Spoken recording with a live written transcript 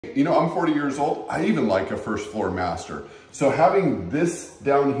You know, I'm 40 years old. I even like a first floor master. So having this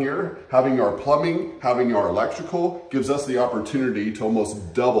down here, having our plumbing, having our electrical, gives us the opportunity to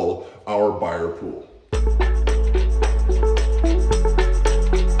almost double our buyer pool.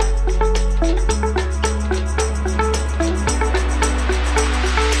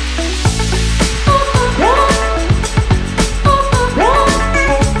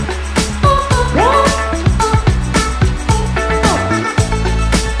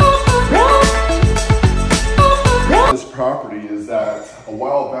 Property is that a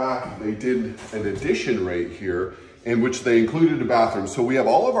while back they did an addition right here in which they included a bathroom. So we have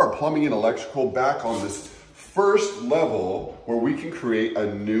all of our plumbing and electrical back on this first level where we can create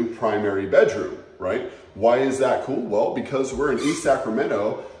a new primary bedroom, right? Why is that cool? Well, because we're in East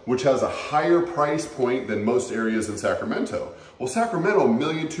Sacramento, which has a higher price point than most areas in Sacramento. Well, Sacramento, $1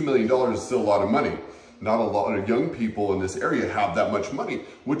 million, $2 million is still a lot of money. Not a lot of young people in this area have that much money,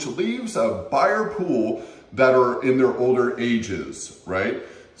 which leaves a buyer pool that are in their older ages, right?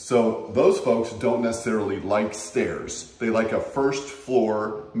 So those folks don't necessarily like stairs. They like a first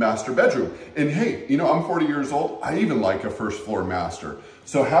floor master bedroom. And hey, you know, I'm 40 years old. I even like a first floor master.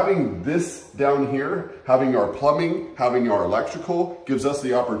 So having this down here, having our plumbing, having our electrical, gives us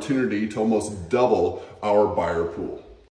the opportunity to almost double our buyer pool.